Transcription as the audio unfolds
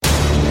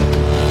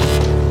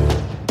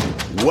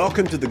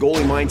Welcome to the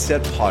Goalie Mindset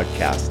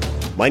Podcast.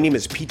 My name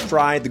is Pete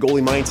Fry, the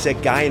Goalie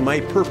Mindset Guy, and my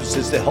purpose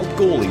is to help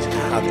goalies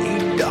have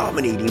a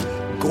dominating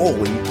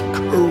goalie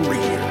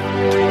career.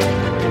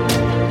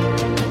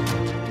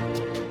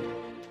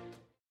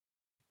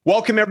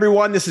 Welcome,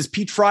 everyone. This is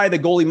Pete Fry, the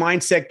Goalie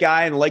Mindset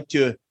Guy, and I'd like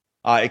to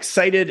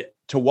excited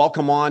to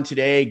welcome on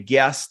today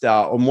guest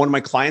on one of my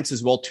clients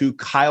as well, too,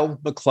 Kyle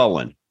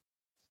McClellan.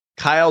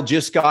 Kyle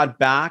just got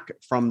back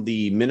from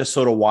the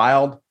Minnesota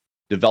Wild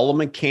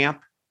development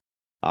camp.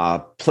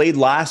 Played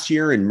last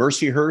year in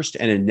Mercyhurst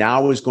and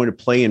now is going to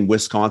play in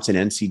Wisconsin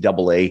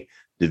NCAA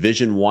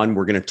Division I.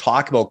 We're going to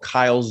talk about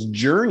Kyle's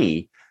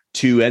journey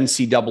to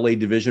NCAA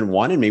Division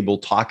I, and maybe we'll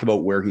talk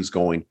about where he's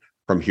going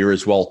from here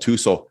as well, too.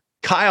 So,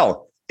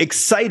 Kyle,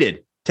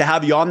 excited to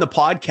have you on the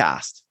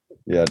podcast.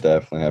 Yeah,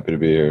 definitely happy to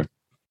be here.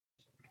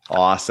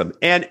 Awesome.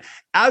 And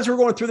as we're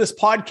going through this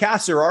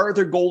podcast, there are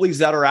other goalies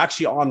that are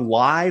actually on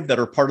live that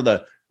are part of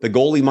the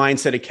Goalie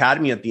Mindset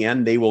Academy. At the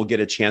end, they will get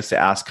a chance to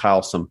ask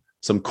Kyle some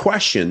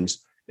questions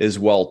as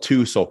well,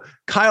 too. So,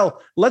 Kyle,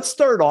 let's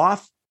start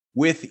off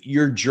with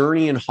your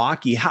journey in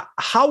hockey.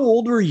 How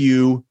old were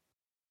you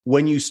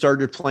when you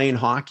started playing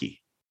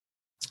hockey?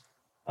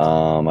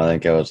 I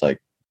think I was like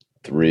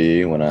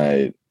 3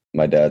 when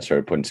my dad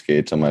started putting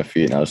skates on my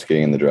feet, and I was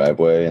skating in the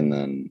driveway. And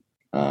then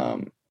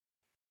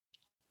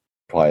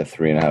probably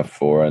 3.5,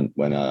 4, and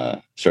when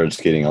I started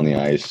skating on the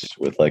ice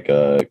with like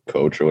a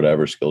coach or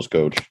whatever, skills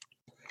coach,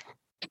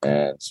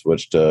 and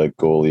switched to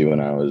goalie when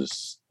I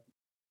was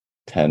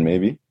 10,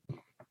 maybe.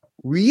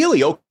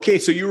 Really? Okay.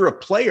 So you were a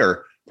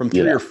player from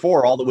 3 or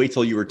 4 all the way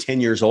till you were 10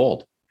 years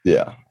old.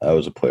 Yeah. I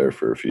was a player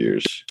for a few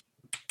years.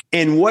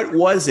 And what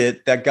was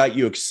it that got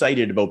you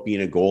excited about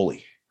being a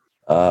goalie?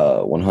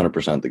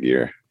 100% the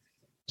gear.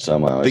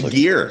 Somehow. The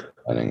gear.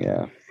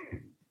 Yeah.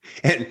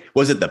 And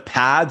was it the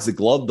pads, the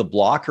glove, the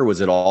blocker?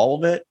 Was it all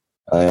of it?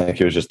 I think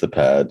it was just the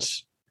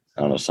pads.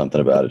 I don't know, something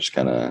about it just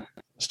kind of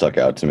stuck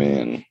out to me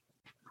and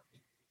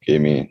gave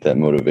me that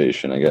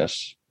motivation, I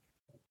guess.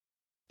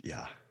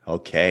 Yeah.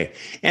 Okay.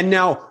 And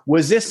now,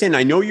 was this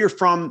I know you're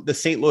from the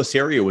St. Louis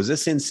area. Was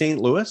this in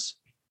St. Louis?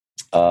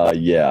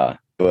 Yeah.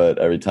 But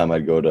every time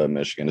I'd go to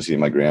Michigan to see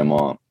my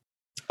grandma,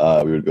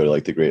 we would go to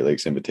like the Great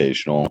Lakes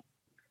Invitational,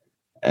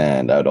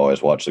 and I'd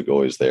always watch the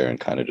goalies there and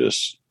kind of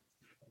just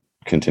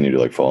continue to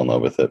like fall in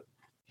love with it.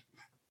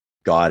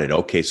 Got it.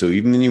 Okay. So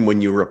even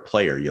when you were a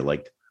player, you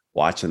liked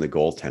watching the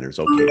goaltenders.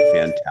 Okay.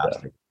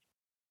 Fantastic.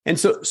 Yeah. And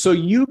so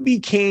you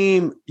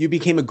became a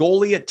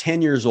goalie at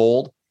 10 years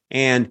old.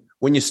 And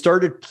when you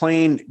started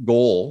playing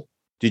goal,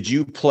 did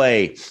you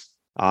play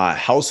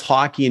house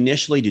hockey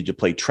initially? Did you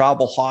play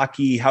travel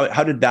hockey?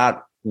 How did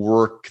that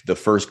work the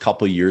first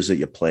couple of years that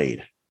you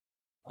played?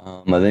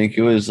 I think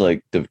it was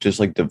like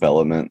just like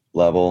development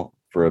level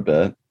for a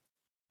bit.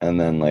 And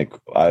then like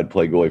I'd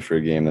play goalie for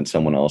a game and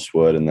someone else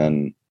would. And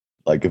then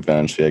like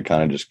eventually I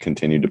kind of just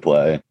continued to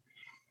play.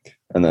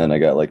 And then I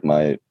got like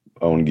my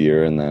own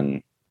gear and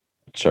then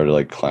started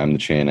like climb the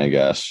chain, I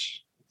guess.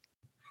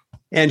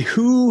 And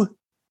who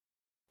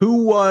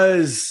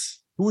was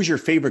your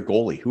favorite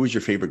goalie? Who was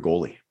your favorite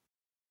goalie?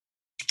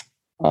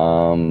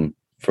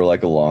 For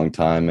like a long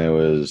time, it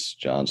was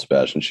John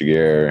Sebastian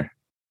Chiguer,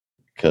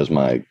 because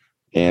my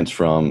aunt's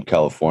from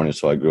California,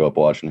 so I grew up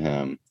watching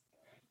him.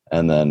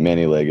 And then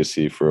Manny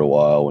Legacy for a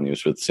while when he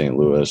was with St.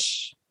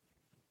 Louis.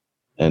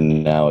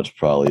 And now it's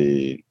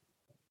probably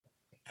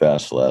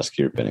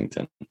Vasilevsky or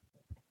Binnington.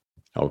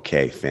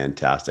 Okay,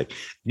 fantastic.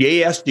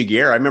 J.S.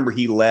 Chiguer, I remember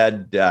he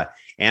led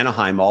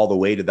Anaheim all the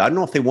way to I don't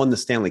know if they won the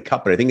Stanley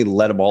Cup, but I think he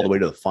led them all the way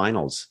to the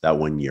finals that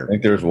one year. I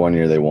think there was one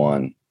year they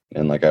won,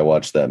 and like I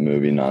watched that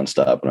movie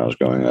nonstop when I was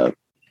growing up.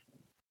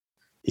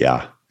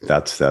 Yeah,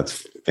 that's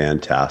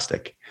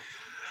fantastic.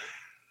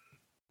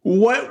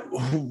 What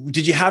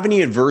did you have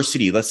any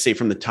adversity? Let's say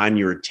from the time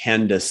you were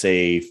 10 to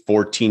say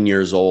 14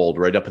 years old,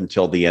 right up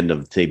until the end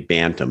of say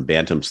Bantam.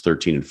 Bantam's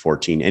 13 and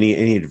 14.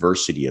 Any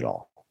adversity at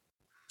all?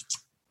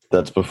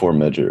 That's before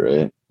midget,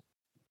 right?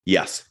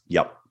 Yes.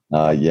 Yep.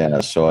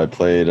 Yeah. So I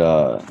played.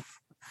 I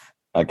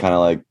kind of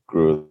like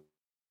grew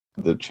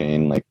the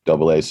chain like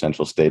AA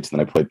Central States, and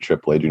then I played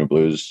AAA Junior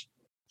Blues.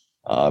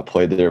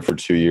 Played there for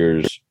 2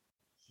 years.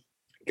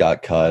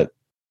 Got cut.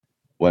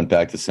 Went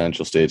back to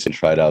Central States and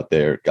tried out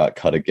there. Got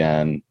cut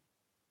again,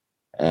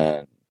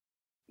 and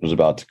was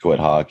about to quit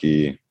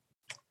hockey.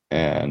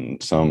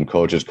 And some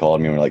coaches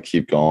called me and were like,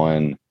 "Keep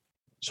going."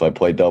 So I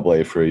played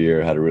AA for a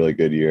year. Had a really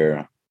good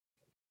year.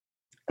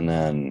 And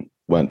then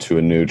went to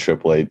a new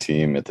AAA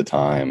team at the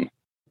time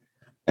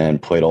and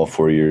played all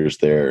 4 years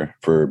there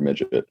for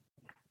midget.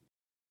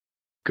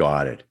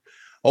 Got it.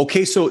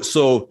 Okay,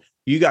 so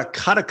you got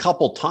cut a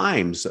couple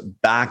times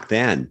back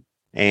then,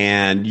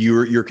 and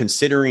you're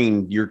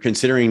considering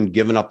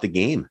giving up the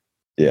game.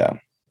 Yeah,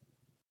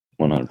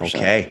 100%.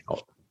 Okay.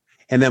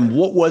 And then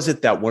what was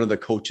it that one of the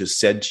coaches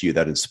said to you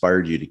that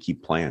inspired you to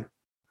keep playing?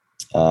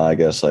 I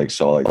guess like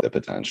saw like the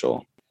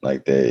potential,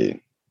 like they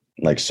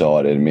like saw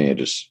it in me.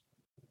 Just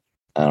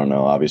I don't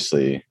know,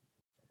 obviously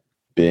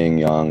being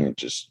young and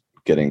just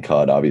getting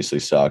caught obviously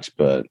sucks,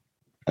 but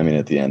I mean,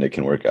 at the end it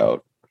can work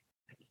out.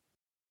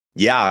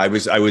 Yeah,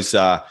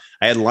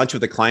 I had lunch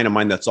with a client of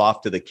mine that's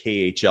off to the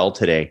KHL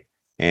today,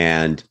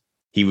 and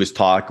we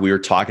were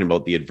talking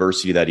about the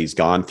adversity that he's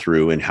gone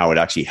through and how it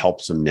actually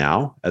helps him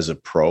now as a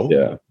pro.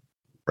 Yeah.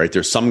 Right.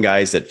 There's some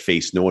guys that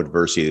face no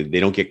adversity. They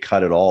don't get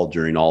cut at all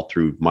all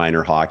through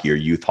minor hockey or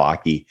youth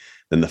hockey.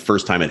 Then the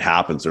first time it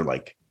happens, they're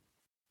like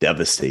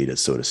devastated,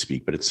 so to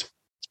speak, but it's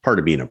part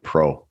of being a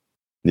pro.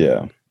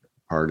 Yeah.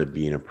 Part of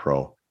being a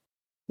pro.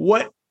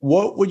 What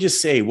would you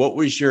say? What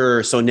was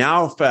so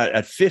now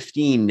at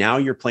 15, now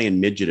you're playing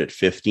midget at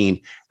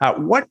 15.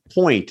 At what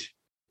point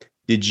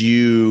did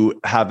you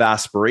have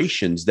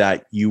aspirations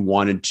that you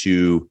wanted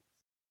to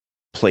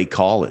play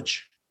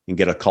college and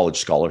get a college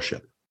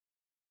scholarship?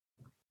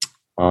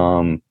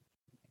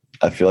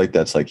 I feel like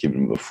that's like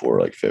even before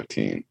like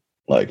 15.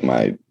 Like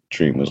my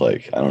dream was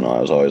like, I don't know, I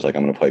was always like,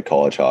 I'm going to play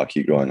college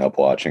hockey growing up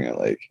watching it.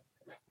 Like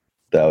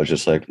that was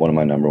just like one of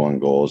my number one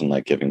goals, and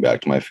like giving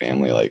back to my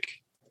family, like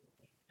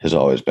has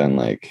always been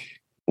like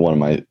one of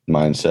my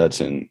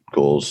mindsets and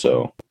goals.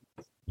 So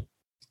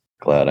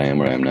glad I am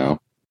where I am now.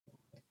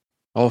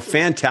 Oh,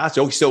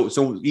 fantastic. Okay,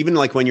 so even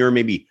like when you were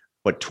maybe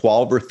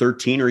 12 or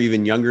 13 or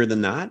even younger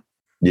than that?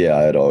 Yeah,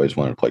 I had always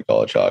wanted to play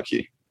college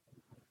hockey.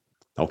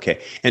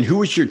 Okay. And who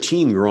was your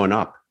team growing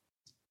up?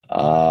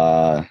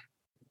 My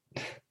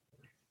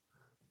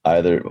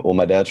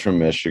dad's from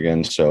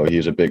Michigan, so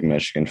he's a big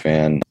Michigan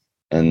fan.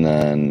 And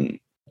then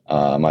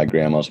my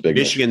grandma's a big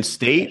Michigan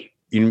State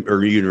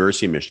or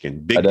University of Michigan?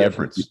 Big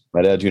difference.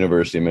 My dad's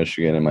University of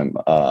Michigan, and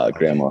my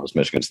grandma's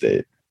Michigan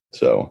State.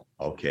 So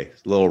okay,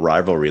 a little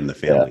rivalry in the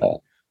family. Yeah.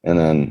 And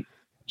then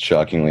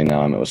shockingly,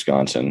 now I'm at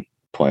Wisconsin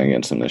playing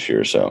against them this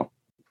year. So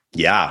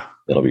yeah,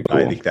 that'll be cool.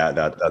 I think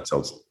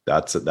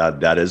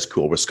that is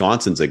cool.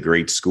 Wisconsin's a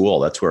great school.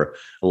 That's where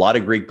a lot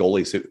of great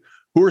goalies.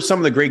 Who are some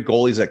of the great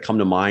goalies that come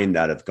to mind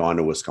that have gone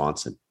to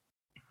Wisconsin?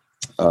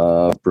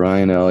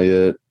 Brian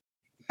Elliott,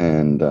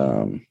 and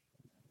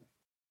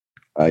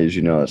I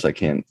usually know this. I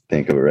can't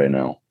think of it right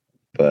now,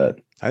 but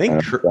I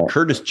think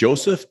Curtis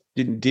Joseph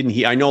didn't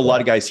he? I know a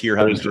lot of guys here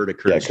haven't heard of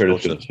Curtis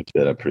Joseph.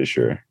 Did, I'm pretty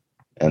sure.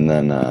 And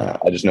then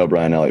I just know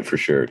Brian Elliott for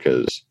sure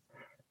because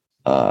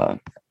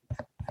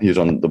he was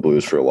on the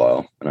Blues for a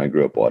while, and I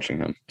grew up watching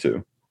him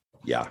too.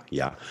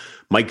 Yeah.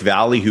 Mike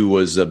Valley, who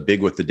was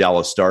big with the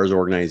Dallas Stars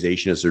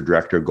organization as their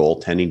director of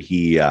goaltending,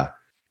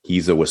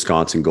 he's a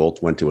Wisconsin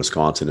went to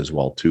Wisconsin as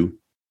well too.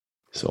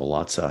 So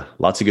lots of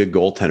good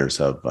goaltenders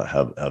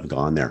have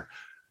gone there.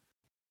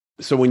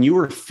 So when you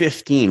were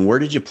 15, where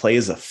did you play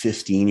as a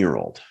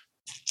 15-year-old?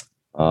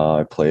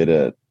 I played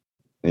it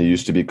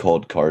used to be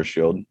called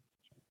CarShield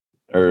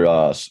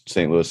or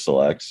St. Louis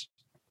Selects.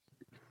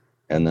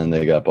 And then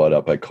they got bought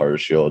up by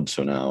CarShield.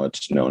 So now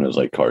it's known as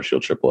like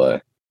CarShield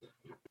AAA.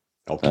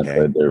 Okay. I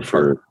played there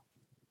for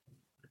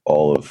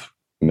all of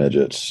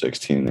midgets,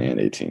 16 and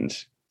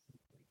 18s.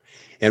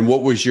 And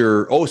what was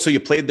so you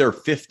played there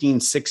 15,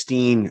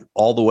 16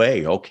 all the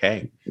way.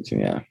 Okay.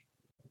 Yeah.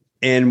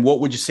 And what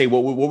would you say,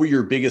 what were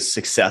your biggest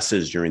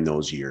successes during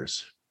those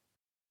years?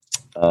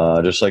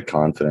 Just like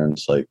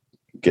confidence, like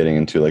getting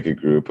into like a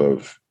group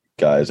of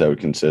guys that would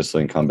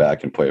consistently come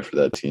back and play for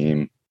that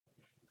team.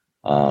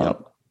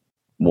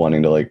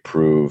 Wanting to like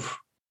prove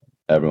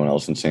everyone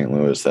else in St.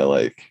 Louis that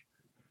like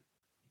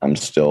I'm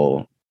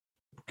still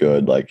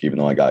good. Like, even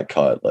though I got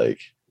cut, like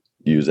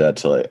use that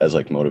to like, as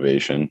like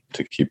motivation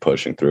to keep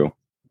pushing through.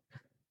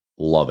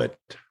 Love it.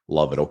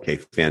 Okay.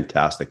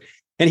 Fantastic.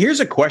 And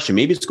here's a question.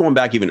 Maybe it's going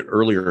back even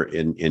earlier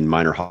in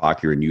minor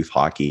hockey or in youth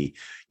hockey.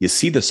 You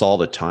see this all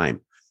the time.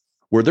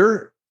 Was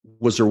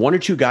there one or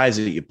two guys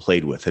that you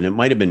played with, and it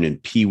might've been in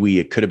Pee Wee,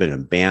 it could have been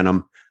in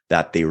Bantam,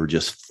 that they were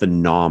just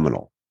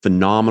phenomenal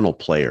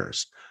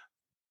players.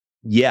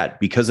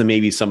 Yet, because of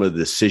maybe some of the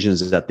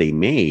decisions that they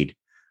made,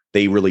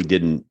 they really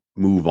didn't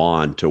move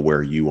on to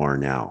where you are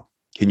now.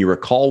 Can you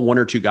recall one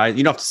or two guys?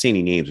 You don't have to say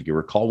any names. Can you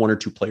recall one or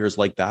two players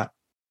like that?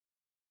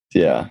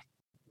 Yeah.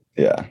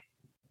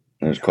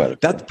 There's quite a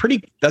few.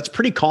 That's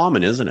pretty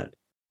common, isn't it?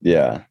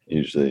 Yeah.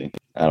 Usually,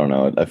 I don't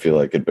know. I feel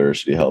like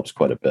adversity helps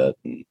quite a bit,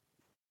 and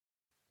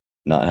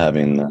not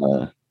having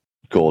the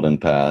golden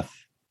path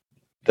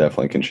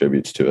definitely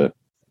contributes to it.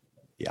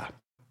 Yeah,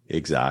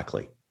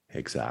 exactly.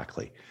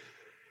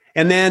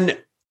 And then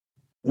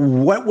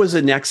what was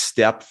the next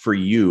step for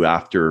you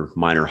after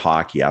minor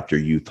hockey, after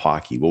youth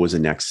hockey? What was the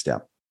next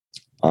step?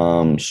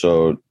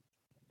 So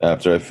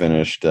after I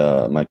finished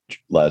my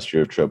last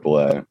year of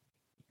AAA,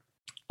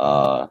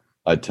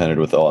 I tendered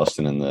with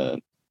Austin in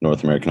the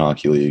North American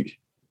Hockey League,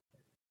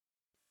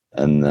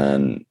 and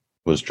then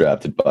was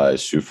drafted by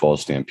Sioux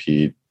Falls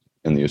Stampede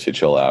in the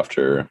USHL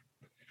after.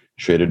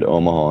 Traded to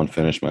Omaha and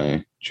finished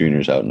my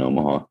juniors out in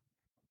Omaha.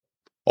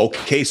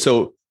 Okay,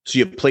 so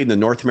you played in the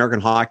North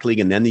American Hockey League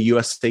and then the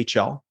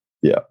USHL?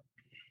 Yeah.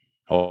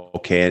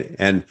 Okay,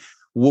 and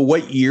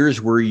what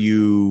years were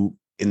you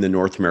in the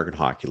North American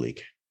Hockey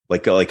League?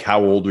 Like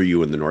how old were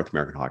you in the North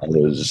American Hockey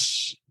League? I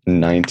was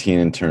 19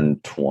 and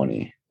turned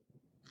 20.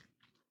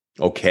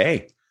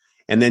 Okay.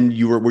 And then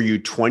were you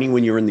 20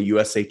 when you were in the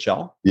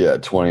USHL? Yeah,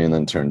 20 and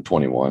then turned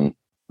 21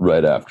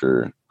 right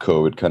after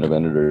COVID kind of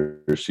ended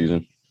our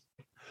season.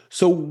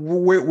 So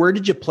where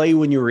did you play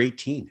when you were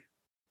 18?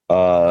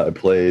 I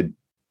played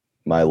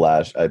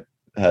I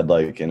had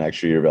like an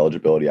extra year of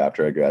eligibility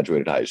after I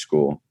graduated high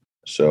school.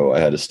 So I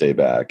had to stay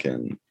back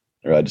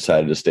or I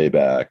decided to stay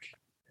back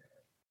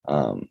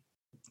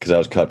because I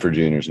was cut for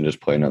juniors and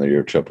just play another year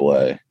of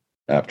AAA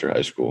after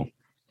high school.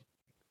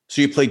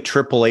 So you played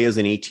AAA as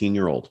an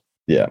 18-year-old?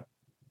 Yeah.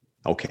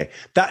 Okay.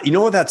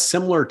 That's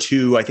similar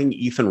to, I think,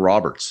 Ethan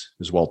Roberts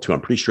as well, too.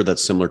 I'm pretty sure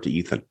that's similar to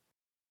Ethan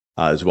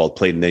as well.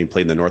 Then he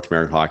played in the North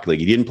American Hockey League.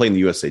 He didn't play in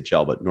the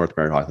USHL, but North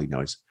American Hockey League, now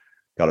he's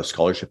got a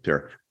scholarship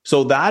there.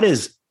 So that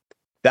is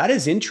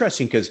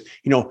interesting because,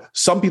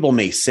 some people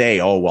may say,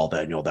 oh, well,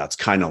 that's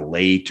kind of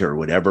late or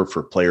whatever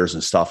for players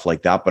and stuff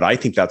like that. But I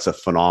think that's a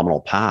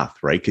phenomenal path,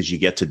 right? Because you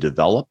get to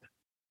develop.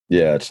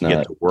 Yeah, it's not,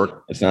 get to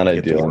work. It's not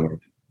ideal.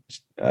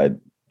 I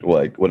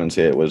wouldn't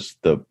say it was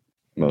the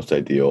most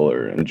ideal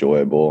or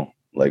enjoyable,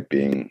 like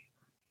being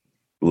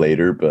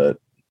later. But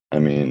I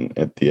mean,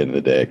 at the end of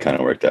the day, it kind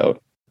of worked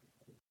out.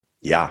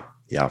 Yeah,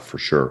 for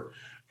sure.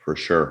 For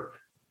sure.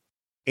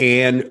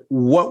 And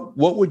what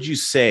would you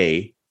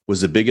say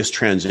was the biggest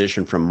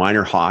transition from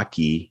minor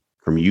hockey,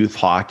 from youth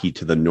hockey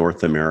to the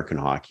North American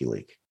Hockey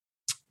League?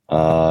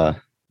 The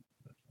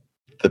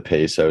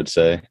pace, I would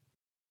say.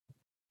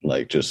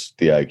 Like just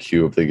the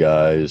IQ of the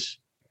guys.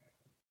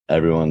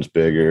 Everyone's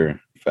bigger,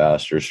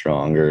 faster,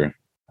 stronger.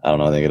 I don't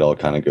know. I think it all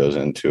kind of goes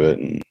into it,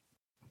 and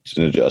it's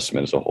an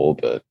adjustment as a whole,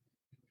 but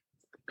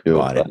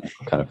you'll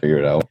kind of figure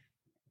it out.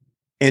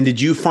 And did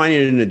you find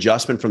it an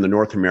adjustment from the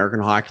North American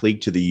Hockey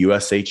League to the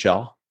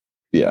USHL?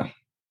 Yeah.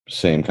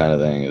 Same kind of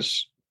thing.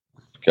 As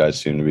guys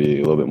seem to be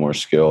a little bit more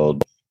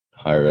skilled,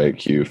 higher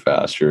IQ,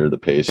 faster. The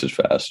pace is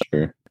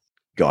faster.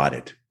 Got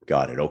it.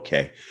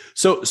 Okay.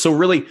 So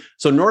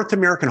North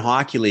American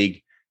Hockey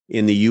League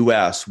in the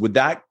US, would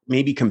that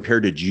maybe compare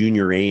to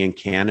Junior A in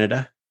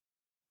Canada?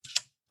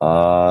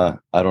 I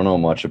don't know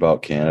much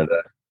about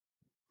Canada.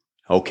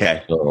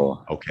 Okay.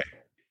 Okay.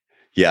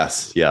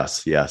 Yes.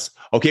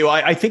 Okay. Well,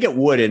 I think it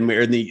would, and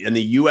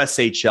the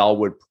USHL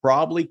would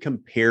probably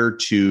compare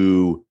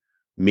to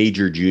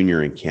Major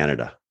Junior in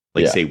Canada,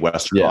 like say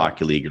Western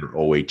Hockey League or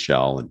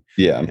OHL, and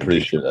I'm pretty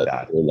sure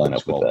that will line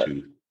up with that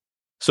too.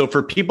 So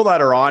for people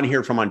that are on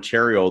here from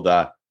Ontario,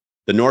 the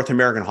North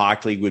American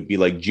Hockey League would be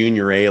like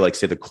Junior A, like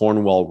say the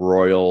Cornwall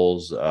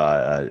Royals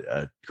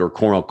or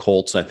Cornwall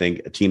Colts, I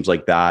think, teams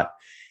like that,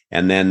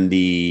 and then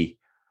the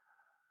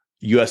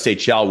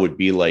USHL would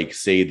be like,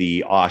 say,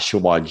 the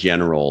Oshawa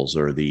Generals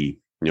or the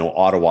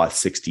Ottawa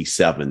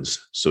 67s,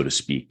 so to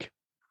speak,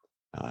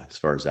 as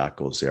far as that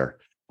goes there.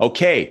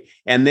 Okay,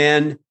 and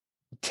then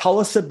tell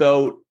us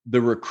about the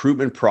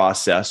recruitment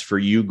process for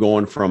you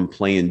going from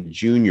playing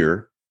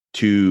junior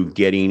to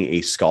getting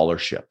a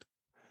scholarship.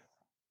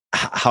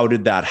 How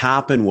did that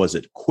happen? Was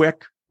it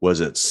quick?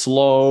 Was it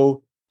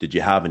slow? Did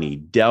you have any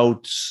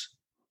doubts?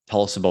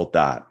 Tell us about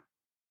that.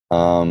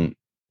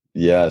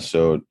 Yeah,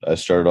 so I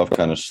started off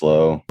kind of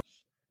slow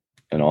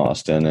in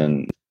Austin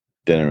and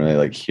didn't really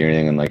like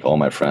hearing, and like all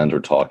my friends were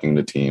talking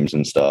to teams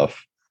and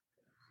stuff.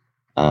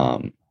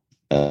 And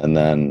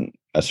then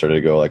I started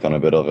to go like on a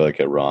bit of like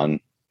a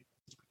run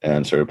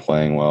and started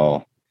playing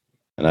well.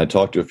 And I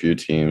talked to a few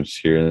teams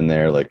here and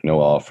there, like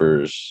no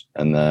offers.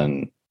 And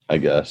then I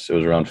guess it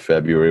was around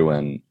February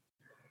when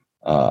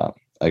I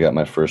got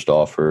my first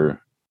offer,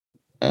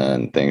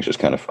 and things just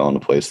kind of fell into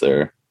place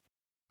there.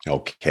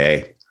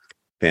 Okay.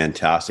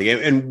 Fantastic.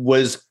 And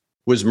was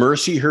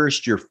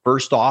Mercyhurst your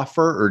first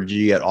offer, or did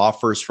you get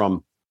offers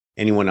from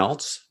anyone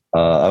else?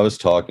 I was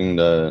talking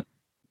to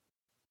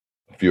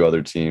a few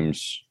other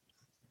teams,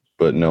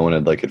 but no one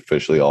had like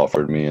officially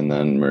offered me, and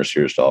then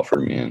Mercyhurst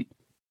offered me, and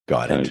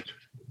got it.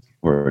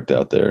 Worked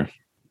out there.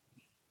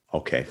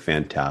 Okay,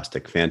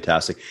 fantastic.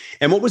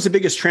 And what was the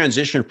biggest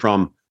transition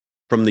from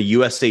the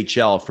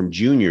USHL, from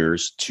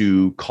juniors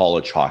to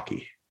college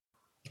hockey?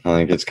 I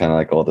think it's kind of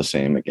like all the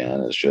same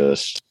again. It's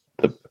just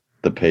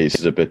the pace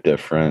is a bit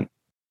different.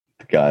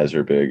 The guys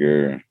are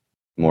bigger,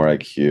 more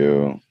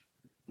IQ.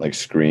 Like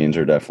screens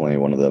are definitely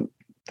one of the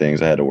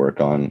things I had to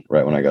work on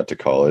right when I got to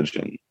college.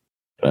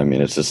 But I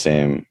mean, it's the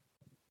same.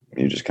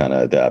 You just kind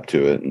of adapt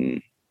to it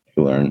and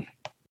you learn.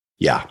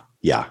 Yeah.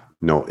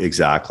 No,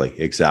 exactly.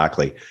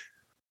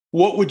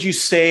 What would you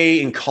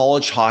say in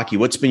college hockey?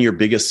 What's been your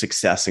biggest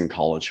success in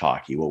college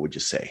hockey? What would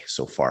you say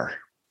so far?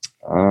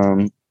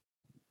 I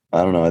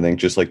don't know. I think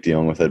just like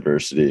dealing with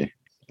adversity.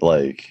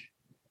 Like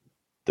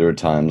there were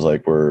times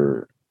like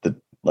where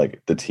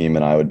the team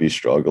and I would be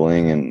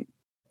struggling, and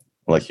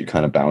like you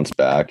kind of bounce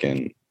back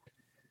and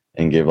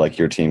give like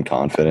your team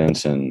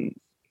confidence, and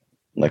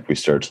like we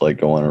start to like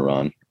go on a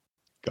run.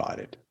 Got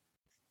it.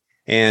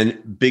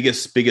 And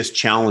biggest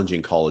challenge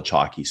in college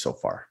hockey so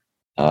far?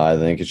 I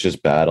think it's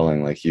just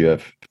battling. Like you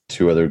have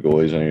two other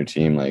goalies on your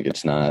team. Like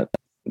it's not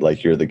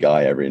like you're the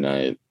guy every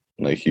night.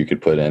 Like you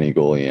could put any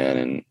goalie in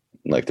and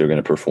like they're going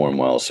to perform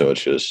well. So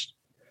it's just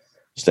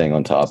staying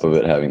on top of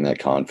it, having that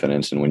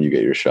confidence. And when you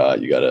get your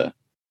shot, you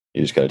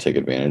just got to take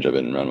advantage of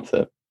it and run with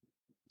it.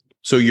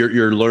 So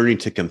you're learning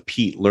to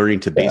compete,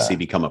 learning to basically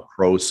become a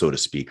pro, so to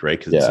speak, right?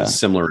 Because it's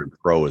similar in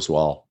pro as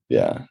well.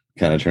 Yeah.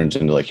 kind of turns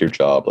into like your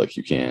job. Like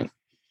you can't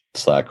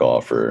slack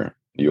off or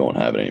you won't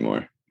have it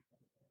anymore.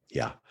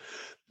 Yeah.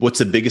 What's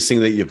the biggest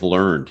thing that you've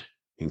learned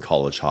in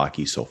college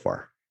hockey so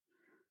far?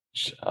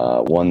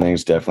 One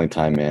thing's definitely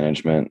time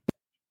management,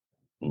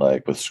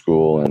 like with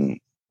school and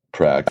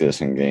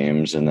practice and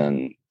games. And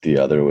then the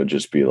other would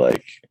just be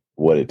like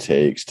what it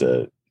takes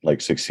to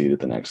like succeed at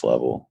the next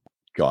level.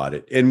 Got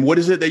it. And what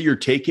is it that you're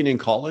taking in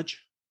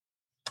college?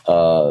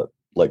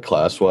 Like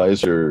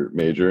class-wise or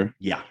major?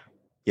 Yeah.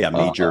 Yeah,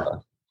 major.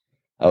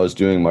 I was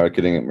doing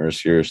marketing at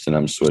Mercyhurst and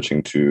I'm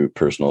switching to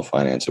personal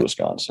finance at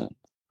Wisconsin.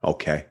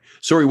 Okay.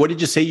 Sorry, what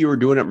did you say you were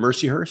doing at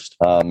Mercyhurst?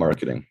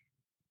 Marketing.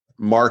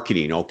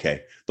 Marketing.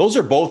 Okay. Those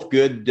are both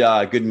good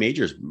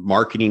majors,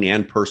 marketing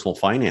and personal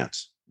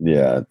finance.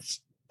 Yeah. It's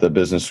the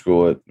business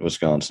school at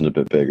Wisconsin is a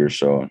bit bigger.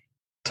 So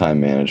time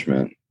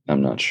management,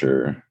 I'm not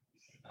sure.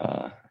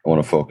 I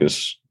want to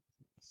focus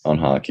on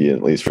hockey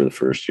at least for the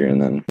first year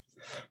and then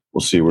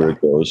we'll see where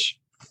it goes.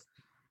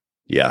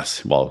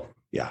 Yes. Well,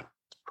 yeah.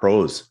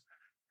 Pros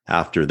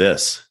after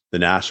this, the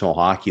National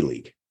Hockey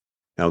League.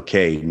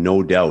 Okay.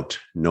 No doubt.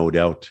 No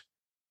doubt.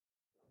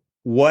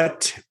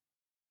 What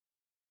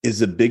is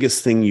the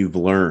biggest thing you've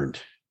learned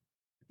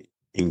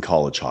in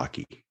college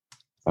hockey?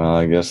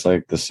 I guess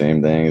like the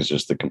same thing is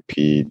just to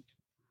compete,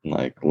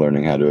 like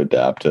learning how to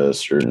adapt to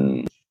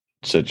certain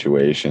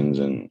situations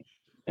and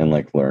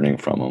like learning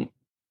from them.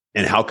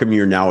 And how come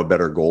you're now a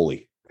better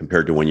goalie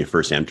compared to when you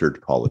first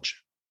entered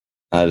college?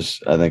 I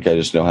think I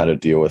just know how to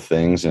deal with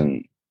things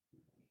and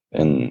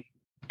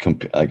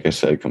like I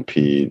said,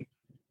 compete,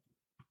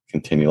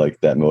 continue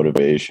like that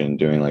motivation,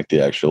 doing like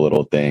the extra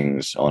little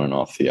things on and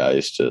off the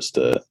ice.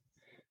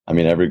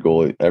 Every other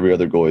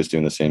goalie is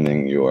doing the same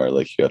thing you are.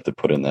 Like you have to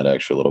put in that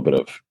extra little bit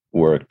of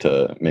work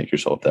to make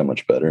yourself that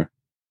much better.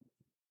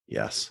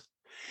 Yes.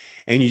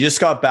 And you just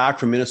got back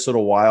from Minnesota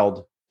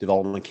Wild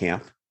development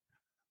camp.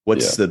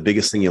 What's the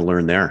biggest thing you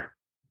learned there?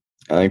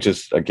 I think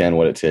just, again,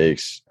 what it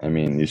takes. I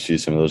mean, you see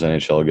some of those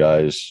NHL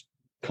guys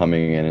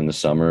coming in the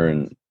summer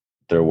and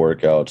their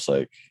workouts,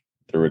 like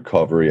their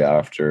recovery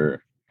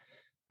after,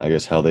 I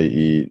guess, how they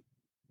eat.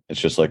 It's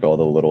just like all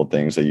the little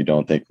things that you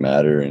don't think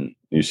matter and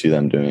you see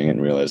them doing it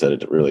and realize that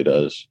it really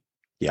does.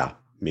 Yeah,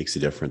 makes a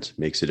difference.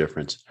 Makes a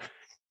difference.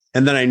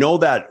 And then I know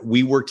that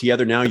we work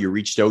together now. You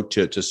reached out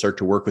to start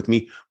to work with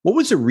me. What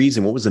was the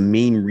reason? What was the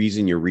main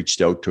reason you reached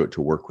out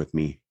to work with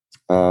me?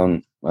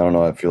 I don't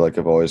know. I feel like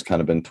I've always kind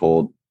of been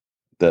told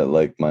that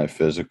like my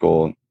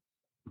physical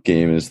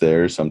game is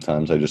there.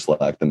 Sometimes I just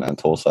lack the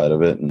mental side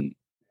of it. And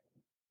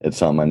it's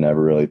something I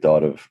never really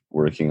thought of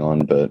working on,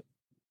 but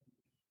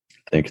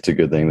I think it's a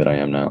good thing that I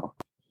am now.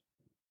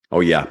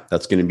 Oh yeah.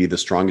 That's going to be the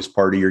strongest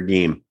part of your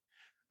game,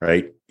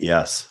 right?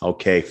 Yes.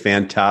 Okay.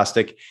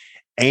 Fantastic.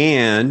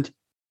 And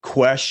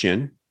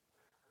question,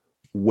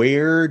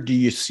 where do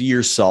you see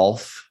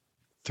yourself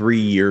 3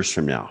 years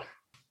from now?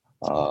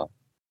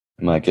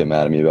 Might get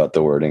mad at me about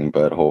the wording,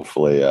 but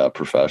hopefully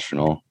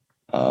professional.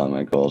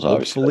 My goal is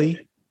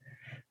obviously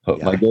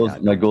my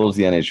goal is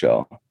the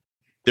NHL.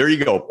 There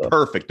you go.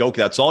 Perfect.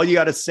 Okay. That's all you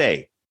got to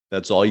say.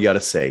 That's all you got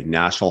to say.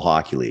 National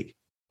Hockey League.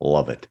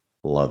 Love it.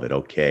 Love it.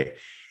 Okay.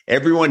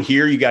 Everyone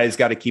here, you guys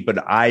got to keep an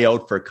eye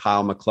out for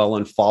Kyle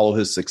McClellan. Follow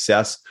his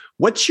success.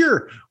 What's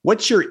your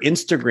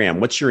Instagram?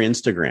 What's your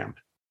Instagram?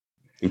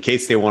 In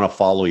case they want to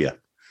follow you.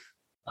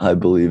 I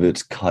believe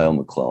it's Kyle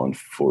McClellan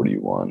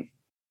 41.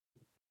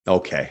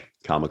 Okay.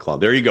 Kyle McClellan.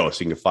 There you go.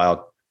 So you can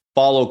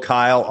follow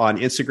Kyle on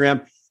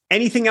Instagram.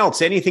 Anything else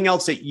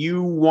that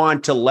you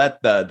want to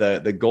let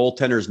the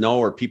goaltenders know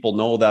or people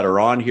know that are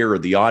on here or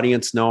the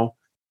audience know?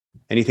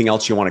 Anything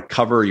else you want to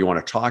cover, you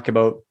want to talk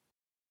about?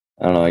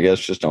 I don't know. I guess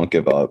just don't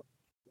give up.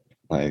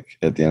 Like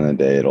at the end of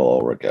the day, it'll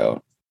all work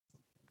out.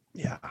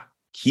 Yeah.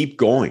 Keep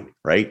going,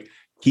 right?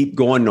 Keep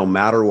going no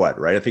matter what,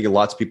 right? I think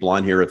lots of people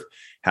on here have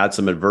had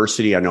some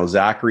adversity. I know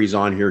Zachary's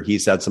on here.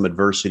 He's had some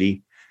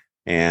adversity.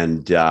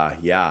 And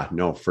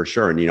for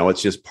sure. And,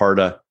 it's just part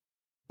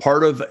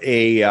of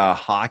a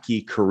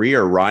hockey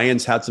career.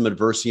 Ryan's had some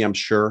adversity, I'm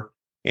sure.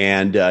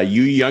 And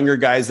you younger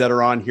guys that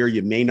are on here,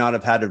 you may not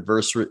have had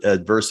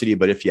adversity,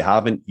 but if you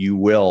haven't, you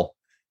will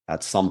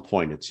at some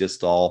point. It's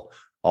just all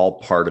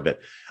part of it.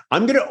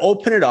 I'm going to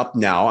open it up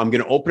now. I'm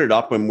going to open it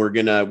up and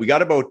we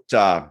got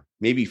about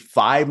maybe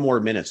 5 more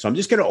minutes. So I'm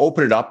just going to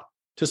open it up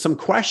to some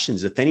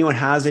questions. If anyone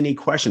has any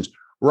questions,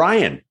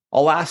 Ryan,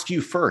 I'll ask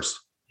you first.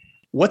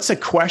 What's a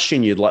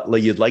question you'd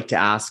like to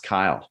ask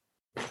Kyle?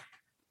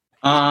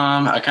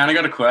 I kind of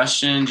got a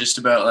question just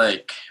about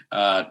like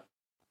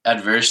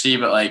adversity,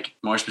 but like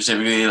more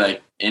specifically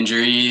like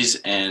injuries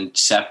and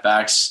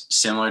setbacks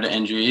similar to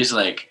injuries.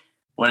 Like,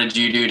 what did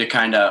you do to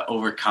kind of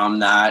overcome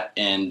that?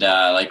 And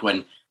like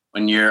when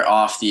you're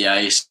off the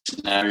ice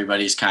and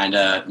everybody's kind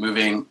of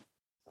moving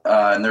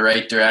in the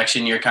right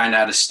direction, you're kind of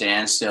at a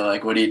standstill.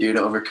 Like, what do you do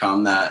to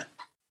overcome that?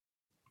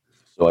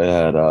 So I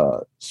had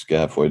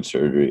scaphoid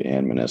surgery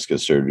and meniscus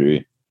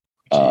surgery.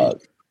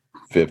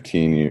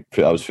 15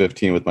 I was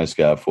 15 with my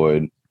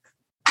scaphoid.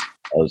 I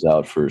was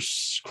out for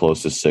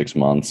close to 6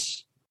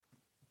 months.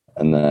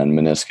 And then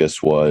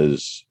meniscus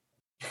was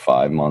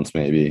 5 months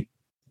maybe.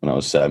 when I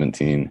was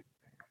 17.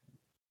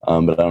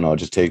 But I don't know,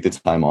 just take the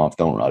time off.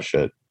 Don't rush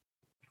it.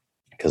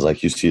 Because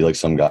like you see like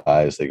some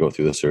guys, they go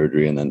through the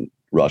surgery and then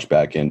rush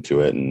back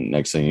into it. And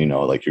next thing you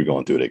know, like you're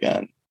going through it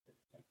again.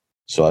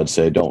 So I'd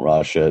say don't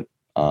rush it.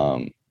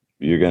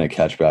 You're going to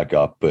catch back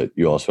up, but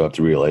you also have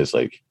to realize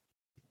like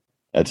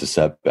that's a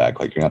setback.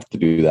 Like you're going to have to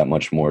do that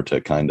much more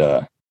to kind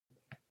of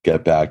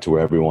get back to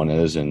where everyone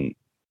is. And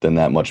then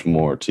that much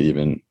more to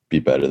even be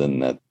better than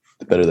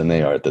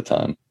they are at the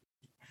time.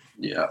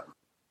 Yeah.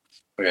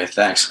 Okay.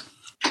 Thanks.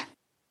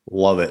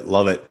 Love it.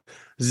 Love it.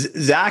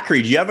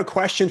 Zachary, do you have a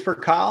question for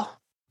Kyle?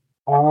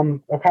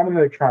 I'm kind of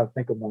like trying to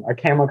think of one. I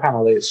came on kind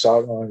of late, so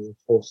I don't know the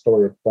full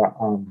story. But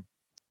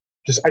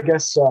just I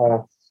guess, do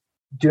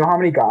you know how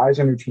many guys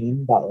on your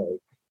team that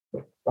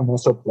like I'm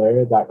also a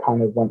player that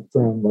kind of went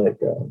from like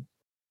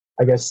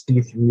I guess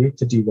D3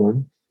 to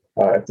D1,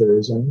 if there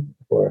is any,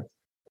 or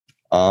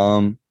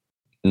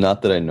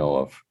not that I know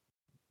of.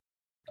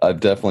 I've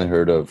definitely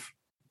heard of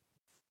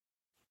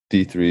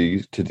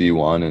D3 to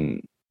D1,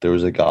 and there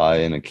was a guy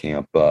in a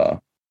camp. I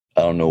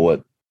don't know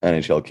what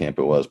NHL camp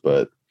it was,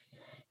 but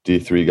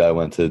D3 guy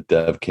went to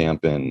dev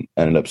camp and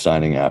ended up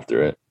signing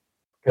after it.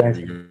 Okay.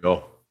 There you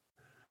go.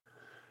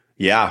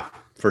 Yeah,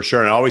 for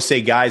sure. And I always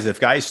say, guys, if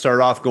guys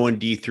start off going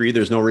D3,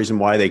 there's no reason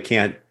why they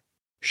can't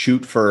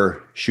shoot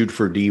for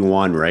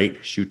D1, right?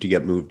 Shoot to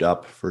get moved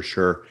up for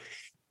sure.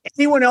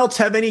 Anyone else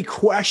have any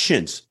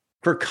questions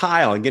for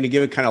Kyle? I'm going to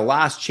give it kind of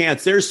last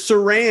chance. There's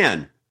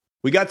Saran.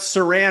 We got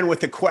Saran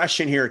with a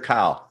question here,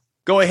 Kyle.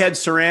 Go ahead,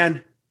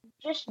 Saran.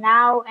 Just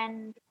now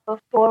and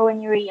before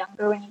when you were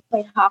younger, when you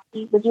played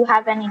hockey, would you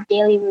have any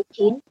daily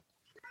routine?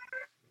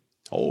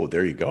 Oh,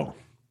 there you go.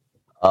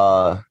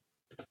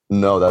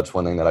 No, that's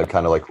one thing that I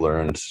kind of like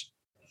learned.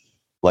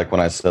 Like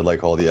when I said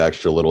like all the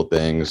extra little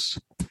things,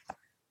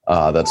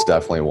 that's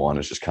definitely one.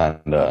 It's just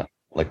kind of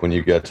like when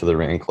you get to the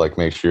rink, like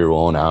make sure you're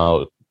rolling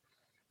out,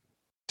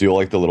 do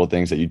like the little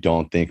things that you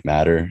don't think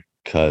matter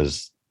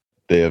because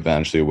they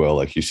eventually will.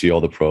 Like you see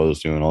all the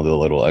pros doing all the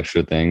little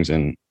extra things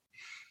and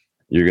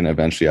you're going to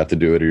eventually have to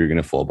do it or you're going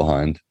to fall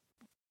behind.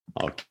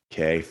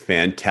 Okay,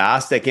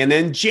 fantastic. And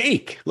then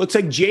Jake, looks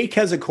like Jake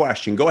has a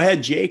question. Go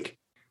ahead, Jake.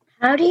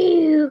 How do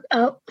you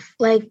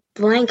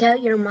blank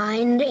out your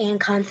mind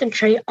and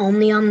concentrate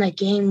only on the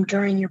game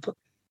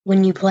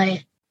when you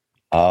play?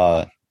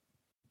 I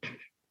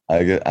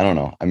don't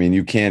know. I mean,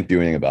 you can't do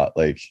anything about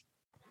like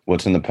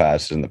what's in the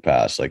past is in the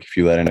past. Like if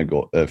you let in a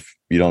goal, if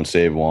you don't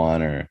save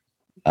one or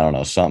I don't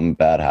know, something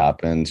bad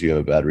happens, you have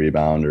a bad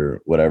rebound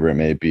or whatever it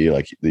may be,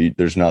 like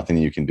there's nothing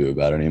you can do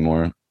about it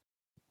anymore.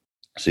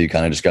 So you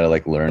kind of just got to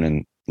like learn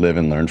and live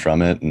and learn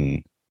from it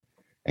and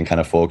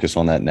kind of focus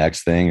on that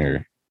next thing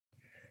or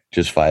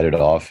just fight it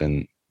off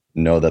and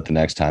know that the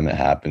next time it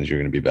happens, you're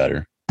going to be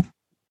better.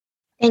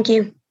 Thank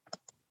you.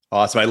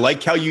 Awesome. I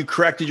like how you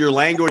corrected your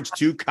language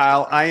too,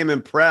 Kyle. I am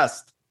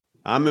impressed.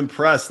 I'm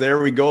impressed. There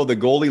we go. The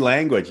goalie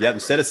language. Yeah.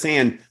 Instead of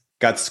saying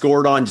got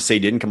scored on, just say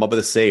didn't come up with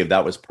a save.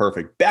 That was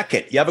perfect.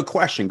 Beckett, you have a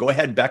question. Go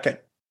ahead,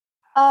 Beckett.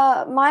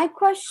 My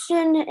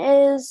question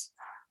is,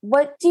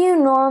 what do you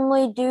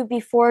normally do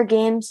before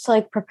games to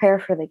like prepare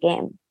for the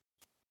game?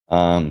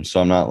 So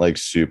I'm not like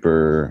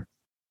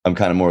I'm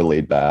kind of more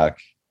laid back.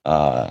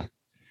 I'll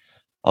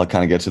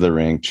kind of get to the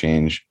rink,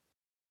 change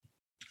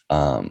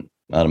out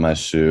of my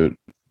suit,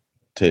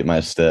 take my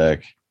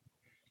stick.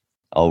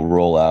 I'll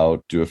roll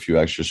out, do a few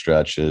extra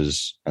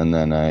stretches, and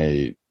then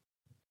I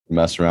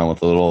mess around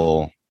with a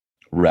little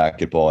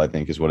racquetball, I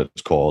think is what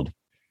it's called.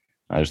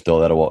 I just throw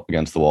that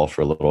against the wall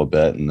for a little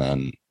bit and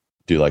then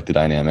do like the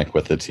dynamic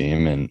with the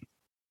team and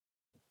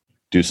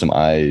do some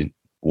eye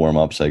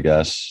warm-ups, I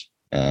guess.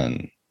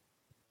 And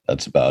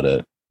that's about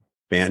it.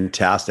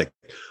 Fantastic.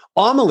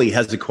 Amelie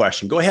has a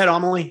question. Go ahead,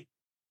 Amelie.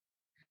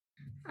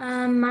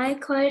 My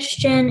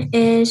question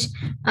is,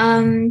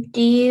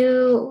 do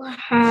you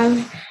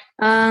have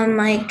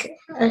like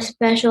a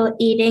special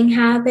eating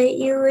habit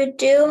you would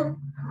do?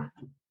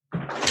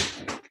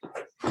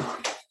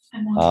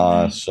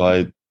 So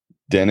I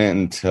didn't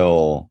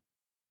until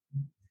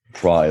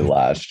probably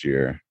last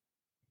year.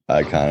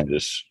 I kind of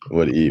just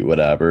would eat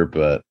whatever,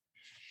 but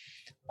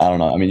I don't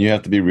know. I mean, you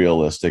have to be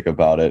realistic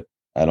about it.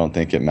 I don't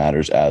think it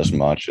matters as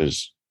much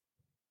as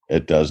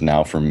it does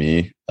now for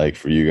me, like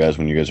for you guys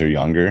when you guys are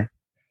younger.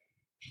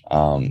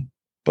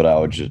 But I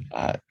would just,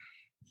 I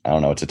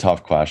don't know. It's a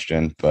tough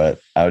question, but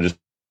I would just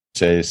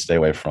say stay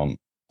away from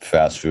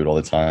fast food all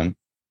the time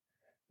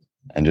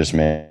and just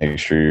make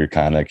sure you're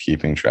kind of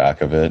keeping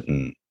track of it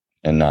and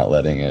not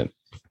letting it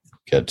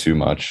get too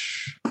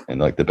much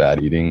and like the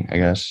bad eating, I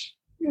guess.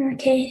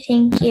 Okay,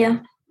 thank you.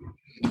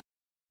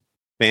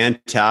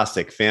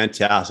 Fantastic.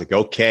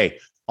 Okay,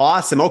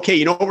 awesome. Okay,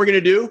 you know what we're going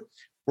to do?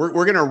 We're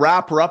going to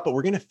wrap her up, but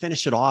we're going to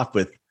finish it off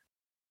with,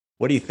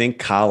 what do you think,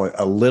 Kyle?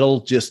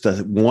 Just a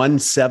 1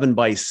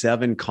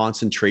 7x7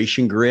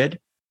 concentration grid.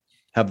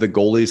 Have the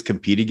goalies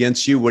compete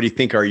against you. What do you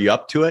think? Are you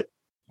up to it?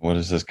 What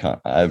is this?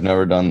 I've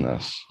never done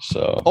this.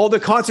 So. Oh,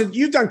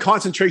 you've done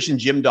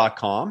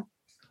concentrationgym.com.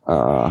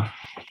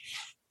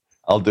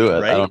 I'll do it.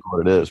 Right? I don't know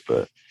what it is,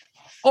 but.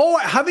 Oh,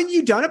 haven't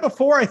you done it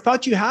before? I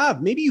thought you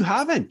have. Maybe you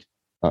haven't.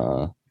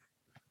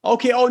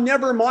 Okay. Oh,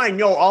 never mind.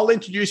 No, I'll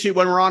introduce you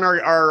when we're on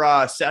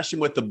our session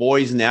with the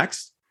boys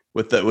next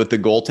with the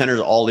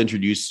goaltenders. I'll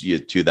introduce you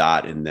to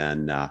that, and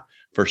then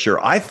for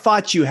sure. I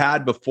thought you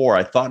had before.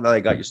 I thought that I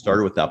got you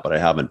started with that, but I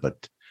haven't.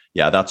 But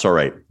yeah, that's all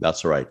right.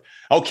 That's all right.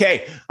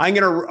 Okay, I'm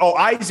gonna. Oh,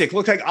 Isaac.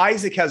 Looks like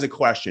Isaac has a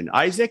question.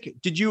 Isaac,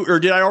 did you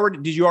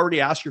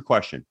already ask your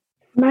question?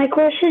 My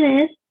question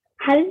is,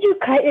 how did you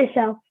cut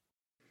yourself?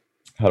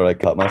 How did I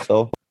cut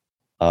myself?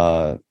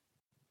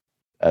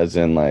 As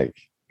in like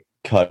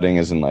cutting,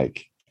 as in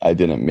like I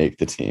didn't make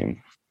the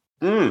team.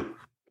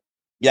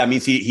 Yeah, it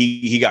means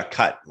he got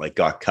cut, like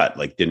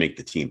didn't make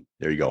the team.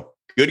 There you go.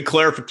 Good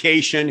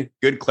clarification.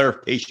 Good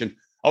clarification.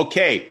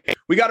 Okay,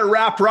 we got to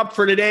wrap her up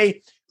for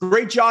today.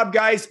 Great job,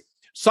 guys.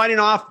 Signing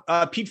off,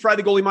 Pete Fry,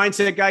 the goalie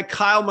mindset guy,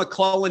 Kyle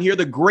McClellan here,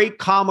 the great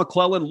Kyle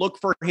McClellan. Look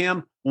for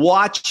him.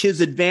 Watch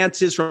his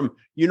advances from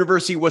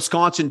University of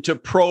Wisconsin to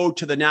pro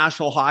to the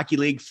National Hockey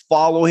League.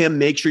 Follow him.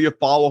 Make sure you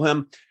follow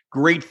him.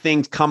 Great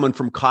things coming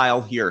from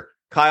Kyle here.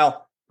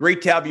 Kyle,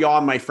 great to have you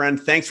on, my friend.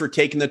 Thanks for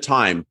taking the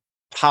time.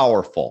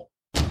 Powerful.